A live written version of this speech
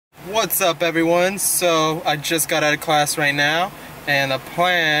What's up, everyone? So I just got out of class right now, and the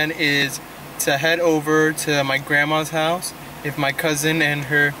plan is to head over to my grandma's house. If my cousin and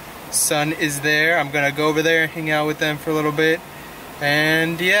her son is there, I'm gonna go over there and hang out with them for a little bit.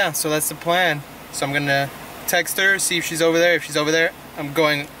 And yeah, so that's the plan. So I'm gonna text her, see if she's over there. If she's over there, I'm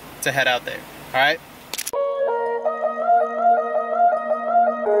going to head out there. Alright?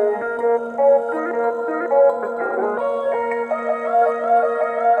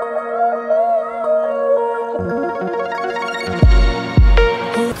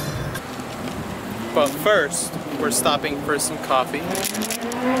 But first, we're stopping for some coffee.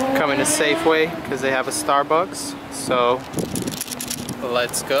 Coming to Safeway because they have a Starbucks. So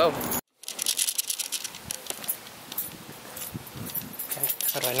let's go. Okay,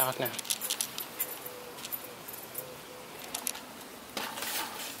 how do I knock now?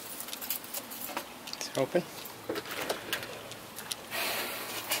 Is it open?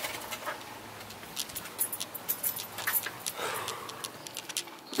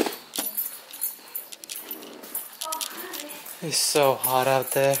 It's so hot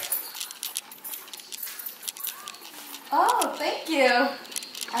out there. Oh, thank you.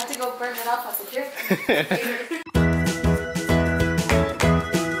 I have to go burn it up at the gym.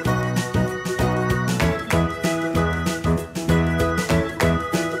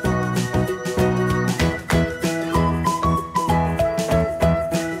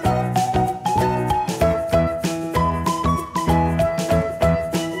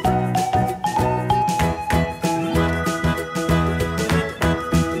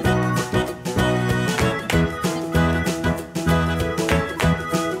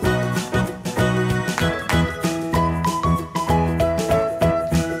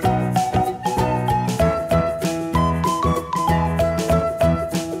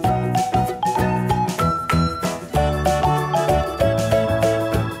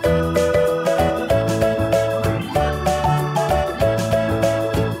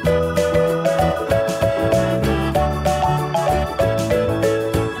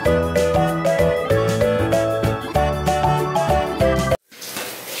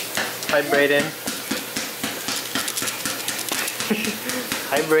 Hi, Brayden.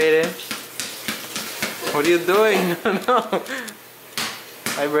 Hi, Brayden. What are you doing? No.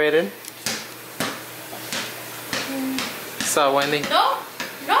 Hi, Brayden. What's up, Wendy? No,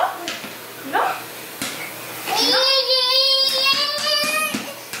 no, no.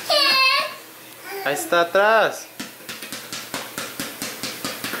 Ahí está atrás.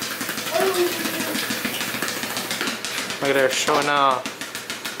 Look at her showing off.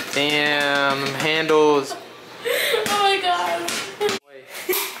 Damn, them handles. Oh my god. Wait.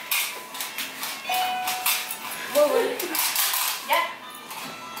 Yeah.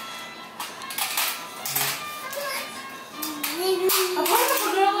 Aparte,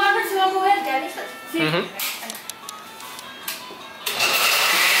 porque no voy a ver si va a mover, ya listo. Sí.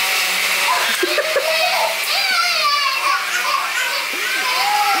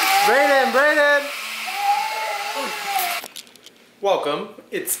 Brayden! Welcome.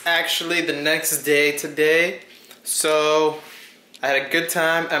 It's actually the next day today. So I had a good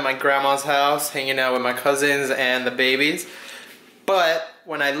time at my grandma's house, hanging out with my cousins and the babies. But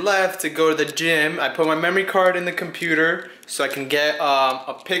when I left to go to the gym, I put my memory card in the computer so I can get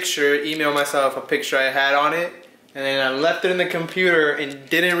a picture, email myself a picture I had on it. And then I left it in the computer and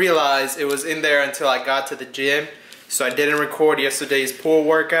didn't realize it was in there until I got to the gym. So I didn't record yesterday's pool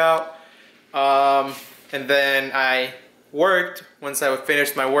workout. And then I worked once I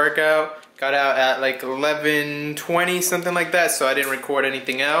finished my workout. Got out at like 11:20, something like that, so I didn't record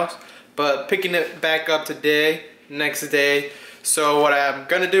anything else. But picking it back up today, next day. So what I'm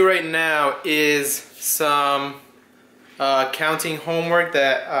gonna do right now is some counting homework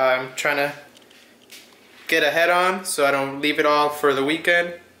that I'm trying to get ahead on so I don't leave it all for the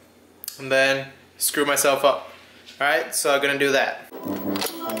weekend and then screw myself up. Alright, so I'm gonna do that.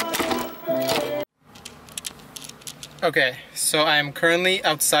 Okay, so I am currently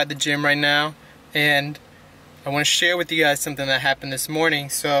outside the gym right now, and I want to share with you guys something that happened this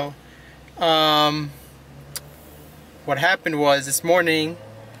morning. So, what happened was this morning,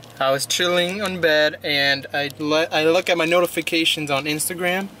 I was chilling on bed, and I look at my notifications on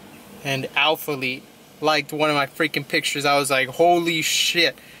Instagram, and Alphalete liked one of my freaking pictures. I was like, holy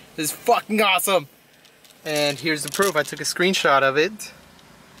shit, this is fucking awesome! And here's the proof. I took a screenshot of it.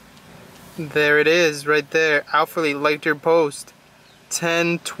 There it is, right there. Alphalete liked your post.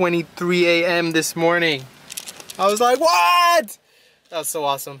 10:23 a.m. this morning. I was like, what? That was so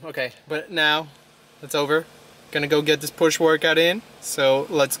awesome. Okay, but now it's over. Gonna go get this push workout in. So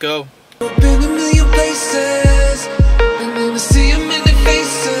let's go. Been a million places, and never see 'em in their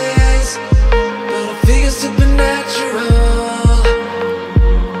faces.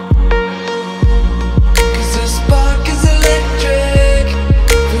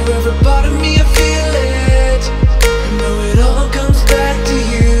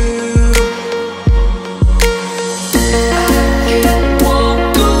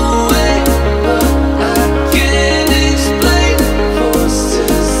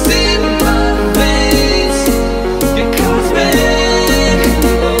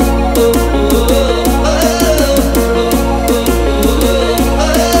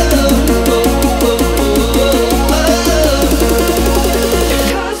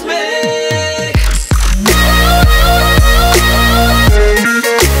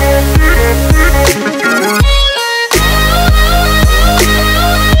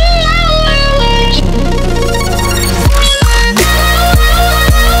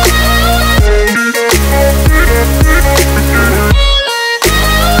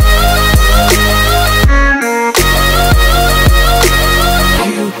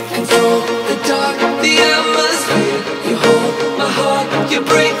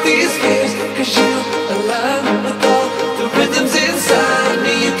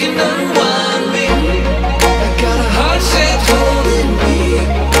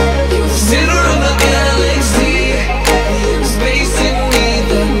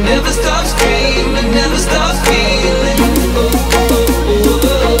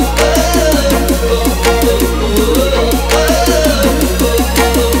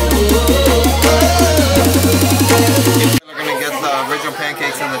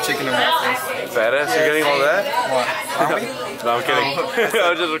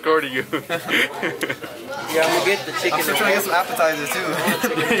 just recording you. Yeah, I'm gonna get the chicken. I'm still trying to get some appetizers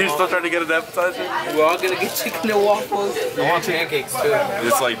too. You're still trying to get an appetizer? We're all gonna get chicken and waffles. I want pancakes too.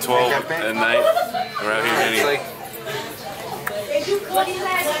 It's like 12 at night. We're out here It's eating. like,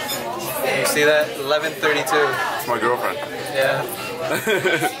 you see that? 11:32. It's my girlfriend. Yeah.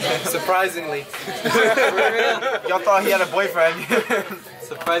 Surprisingly. Y'all thought he had a boyfriend.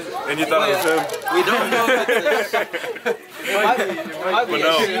 Surprisingly. And you thought it was him? We don't know if it might be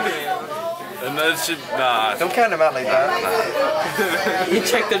no. a she. And that shit, nah. Don't count him out like that. You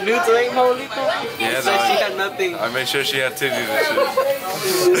checked the nudes, right, Molito? Yeah, Said no, she had nothing. I made sure she had titties and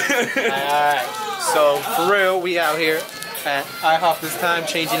shit. Alright. So, for real, we out here at IHOP this time,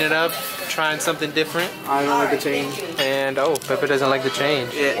 changing it up, trying something different. I don't like the change. And, oh, Pepe doesn't like the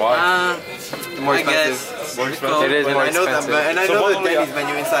change. Yeah. Why? More I expensive. guess. More expensive? It is more I know that, expensive. and I So know what the will we- Denny's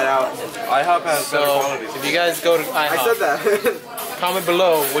menu inside out. IHOP has better So, quality. if you guys go to IHOP, I said that. comment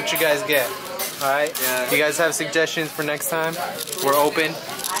below what you guys get. Alright? Yeah. If you guys have suggestions for next time, we're open.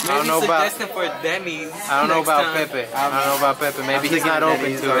 I don't know about for Denny's. I don't know about Pepe. I don't know about Pepe. Maybe he's not open to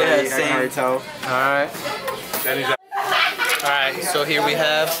it. Yeah, I can already tell. Alright. Denny's out. Alright, so here we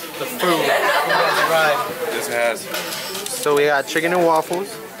have the food. Food has arrived. This has. So we got chicken and waffles.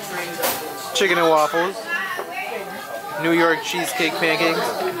 Chicken and waffles. New York cheesecake pancakes.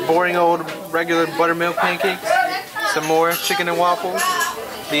 Boring old regular buttermilk pancakes. Some more chicken and waffles.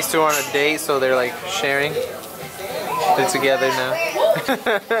 These two are on a date, so they're like sharing. They're together now. We're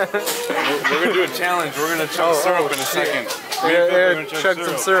gonna do a challenge. We're gonna chug syrup in a second. Chug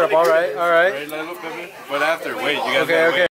some syrup. Alright, alright. Right, Lalo, Pepe? But after, wait, you gotta Okay, okay.